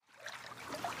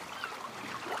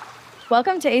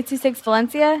Welcome to 826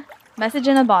 Valencia, message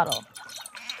in a bottle.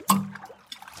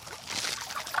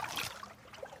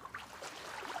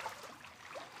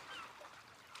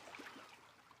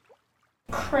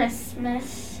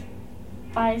 Christmas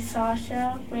by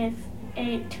Sasha with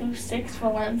 826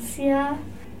 Valencia.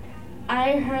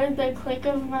 I heard the click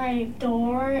of my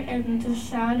door and the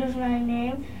sound of my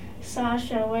name.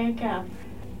 Sasha, wake up.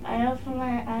 I opened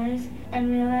my eyes and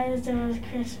realized it was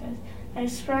Christmas. I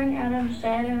sprang out of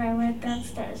bed and I went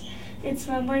downstairs. It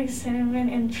smelled like cinnamon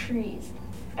and trees.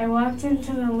 I walked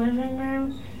into the living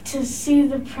room to see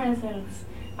the presents.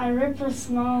 I ripped a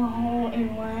small hole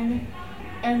in one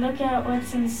and look at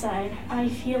what's inside. I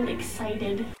feel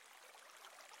excited.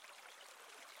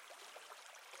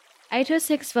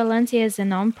 826 Valencia is a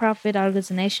non-profit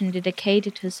organization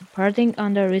dedicated to supporting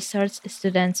under-researched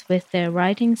students with their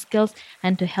writing skills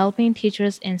and to helping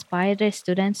teachers inspire their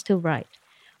students to write.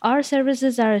 Our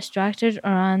services are structured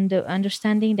around the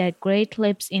understanding that great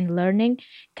leaps in learning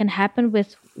can happen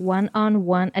with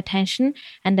one-on-one attention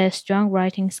and that strong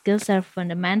writing skills are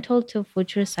fundamental to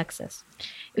future success.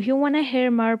 If you want to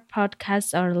hear more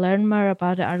podcasts or learn more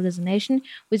about the organization,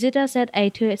 visit us at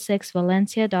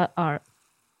 826valencia.org.